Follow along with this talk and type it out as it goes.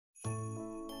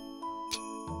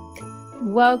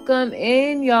Welcome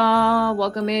in, y'all.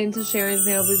 Welcome into Sharon's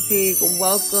Nail Boutique.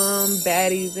 Welcome,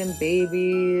 baddies and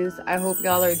babies. I hope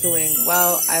y'all are doing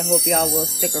well. I hope y'all will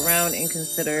stick around and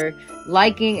consider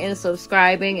liking and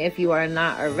subscribing if you are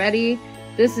not already.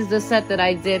 This is the set that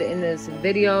I did in this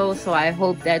video, so I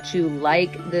hope that you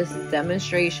like this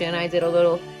demonstration. I did a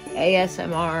little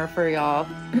ASMR for y'all.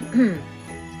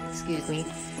 Excuse me.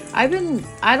 I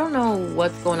don't know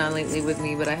what's going on lately with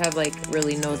me, but I have like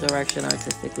really no direction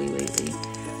artistically lately.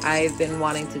 I've been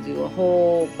wanting to do a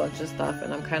whole bunch of stuff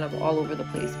and I'm kind of all over the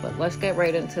place, but let's get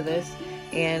right into this.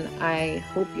 And I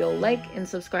hope you'll like and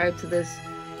subscribe to this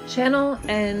channel.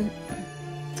 And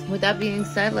with that being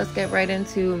said, let's get right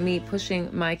into me pushing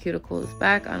my cuticles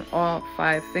back on all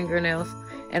 5 fingernails.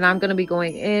 And I'm going to be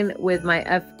going in with my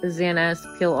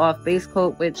FZANEST Peel Off Base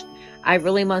Coat, which I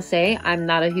really must say I'm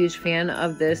not a huge fan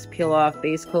of this peel off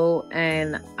base coat,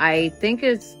 and I think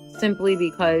it's simply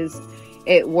because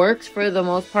it works for the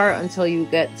most part until you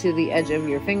get to the edge of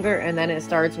your finger, and then it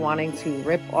starts wanting to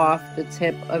rip off the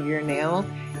tip of your nail,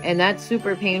 and that's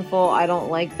super painful. I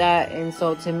don't like that, and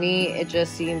so to me it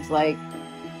just seems like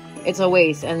it's a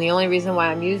waste, and the only reason why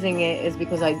I'm using it is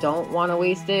because I don't want to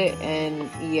waste it. And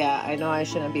yeah, I know I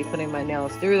shouldn't be putting my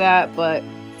nails through that, but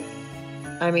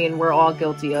I mean, we're all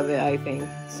guilty of it, I think.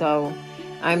 So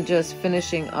I'm just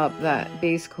finishing up that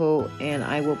base coat, and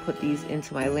I will put these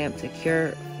into my lamp to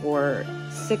cure for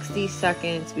 60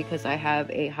 seconds because I have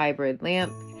a hybrid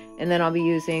lamp. And then I'll be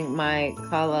using my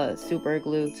Cala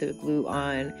Superglue to glue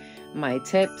on my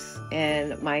tips.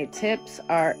 And my tips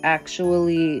are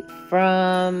actually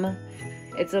from,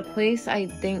 it's a place, I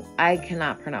think, I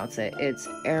cannot pronounce it. It's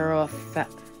Aerofun,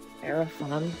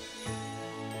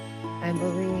 I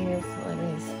believe. Let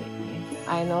me see.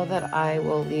 I know that I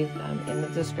will leave them in the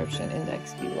description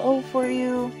index below for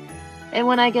you. And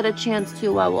when I get a chance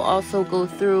to, I will also go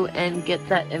through and get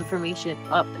that information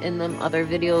up in them other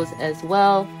videos as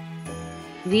well.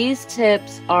 These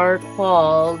tips are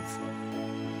called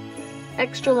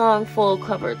extra long full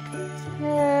cover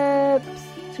tips,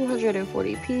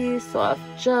 240 piece soft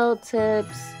gel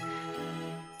tips.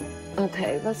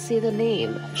 Okay, let's see the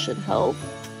name. That should help.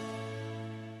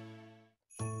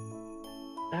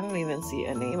 I don't even see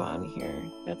a name on here.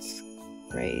 That's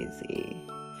crazy.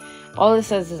 All it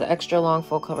says is extra long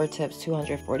full cover tips,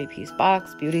 240 piece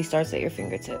box. Beauty starts at your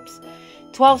fingertips.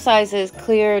 12 sizes,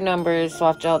 clear numbers,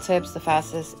 soft gel tips, the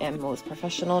fastest and most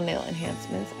professional nail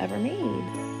enhancements ever made.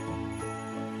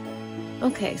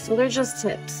 Okay, so they're just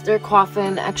tips. They're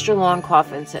coffin, extra long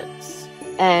coffin tips.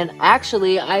 And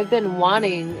actually, I've been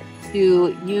wanting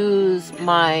to use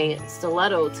my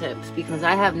stiletto tips because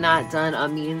I have not done a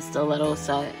mean stiletto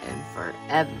set in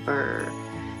forever.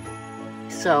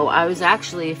 So I was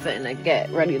actually fitting to get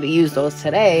ready to use those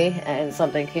today, and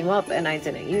something came up and I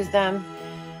didn't use them.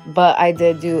 But I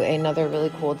did do another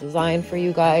really cool design for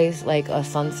you guys, like a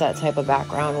sunset type of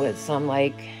background with some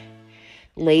like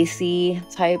lacy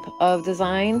type of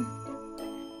design.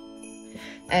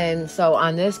 And so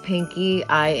on this pinky,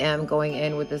 I am going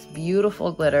in with this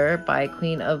beautiful glitter by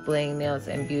Queen of Bling Nails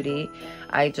and Beauty.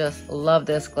 I just love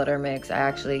this glitter mix. I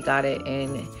actually got it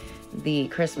in the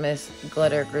Christmas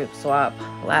glitter group swap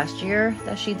last year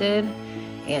that she did.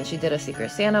 And she did a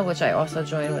Secret Santa, which I also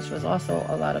joined, which was also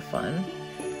a lot of fun.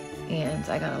 And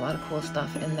I got a lot of cool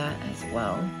stuff in that as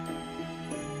well.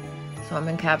 So I'm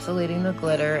encapsulating the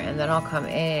glitter, and then I'll come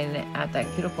in at that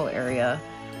cuticle area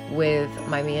with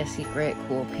my Mia Secret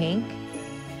Cool Pink.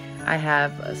 I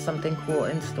have something cool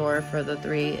in store for the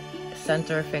 3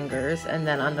 center fingers, and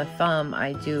then on the thumb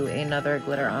I do another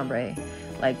glitter ombre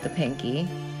like the pinky.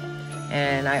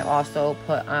 And I also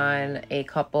put on a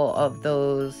couple of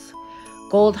those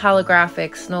gold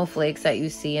holographic snowflakes that you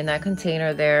see in that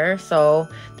container there. So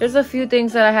there's a few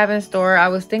things that I have in store. I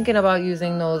was thinking about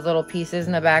using those little pieces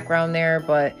in the background there,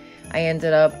 but I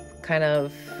ended up kind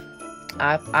of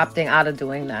opting out of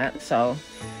doing that. So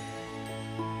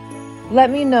let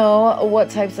me know what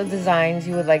types of designs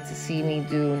you would like to see me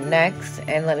do next,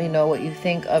 and let me know what you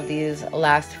think of these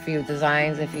last few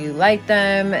designs. If you like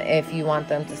them, if you want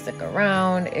them to stick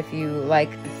around, if you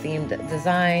like themed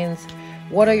designs,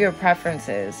 what are your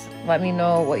preferences? Let me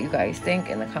know what you guys think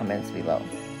in the comments below.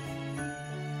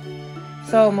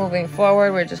 So moving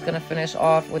forward, we're just going to finish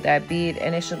off with that bead,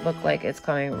 and it should look like it's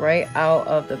coming right out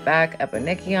of the back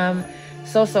eponychium.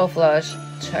 So flush.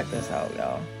 Check this out,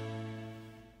 y'all.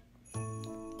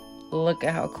 Look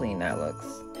at how clean that looks.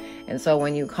 And so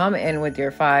when you come in with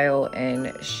your file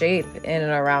and shape in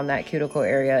and around that cuticle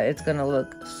area, it's going to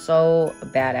look so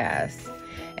badass.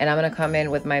 And I'm going to come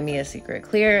in with my Mia Secret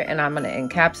Clear, and I'm going to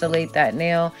encapsulate that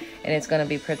nail, and it's going to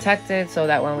be protected so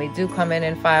that when we do come in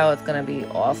and file, it's going to be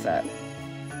all set.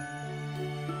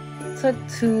 took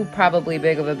too probably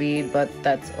big of a bead, but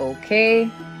that's okay.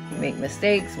 We make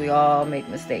mistakes. We all make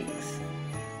mistakes.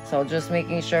 So just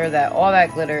making sure that all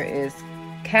that glitter is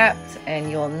capped,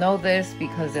 and you'll know this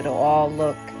because it'll all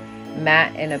look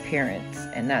matte in appearance,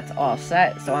 and that's all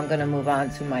set. So I'm going to move on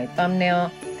to my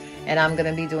thumbnail, and I'm going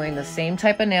to be doing the same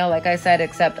type of nail like I said,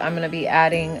 except I'm going to be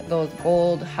adding those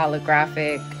gold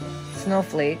holographic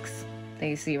snowflakes that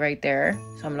you see right there.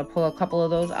 So I'm going to pull a couple of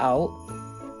those out,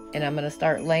 and I'm going to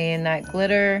start laying that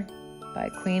glitter by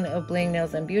Queen of Bling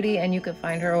Nails and Beauty, and you can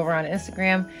find her over on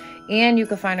Instagram, and you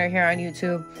can find her here on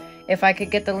YouTube. If I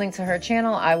could get the link to her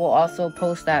channel, I will also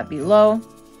post that below.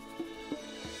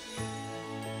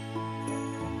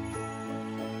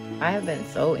 I have been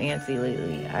so antsy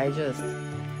lately. I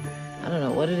don't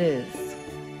know what it is.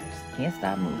 Just can't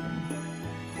stop moving.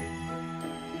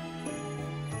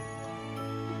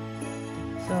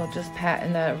 So just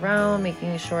patting that around,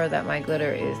 making sure that my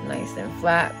glitter is nice and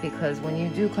flat, because when you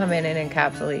do come in and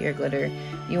encapsulate your glitter,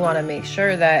 you want to make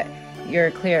sure that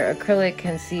your clear acrylic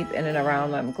can seep in and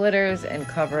around them glitters and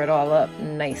cover it all up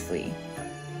nicely.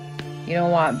 You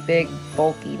don't want big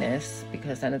bulkiness,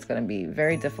 because then it's going to be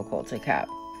very difficult to cap.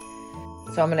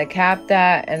 So I'm going to cap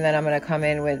that, and then I'm going to come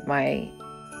in with my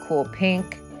cool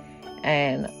pink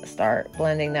and start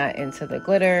blending that into the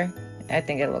glitter. I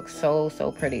think it looks so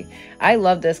pretty. I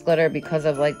love this glitter because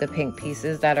of like the pink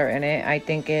pieces that are in it. I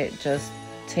think it just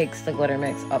takes the glitter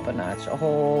mix up a notch, a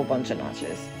whole bunch of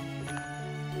notches.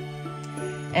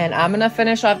 And I'm gonna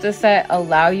finish off this set,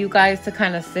 allow you guys to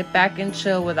kind of sit back and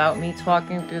chill without me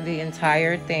talking through the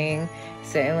entire thing.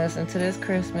 Sit and listen to this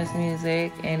Christmas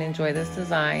music and enjoy this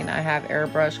design. I have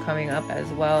airbrush coming up as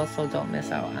well, so don't miss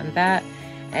out on that.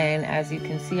 And as you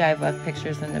can see, I've left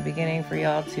pictures in the beginning for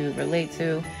y'all to relate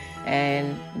to.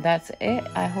 And that's it.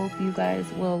 I hope you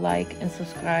guys will like and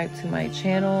subscribe to my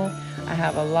channel. I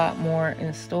have a lot more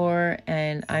in store,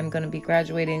 and I'm going to be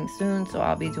graduating soon, so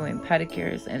I'll be doing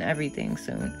pedicures and everything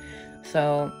soon.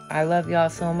 So I love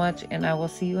y'all so much, and I will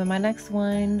see you in my next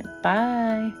one.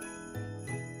 Bye.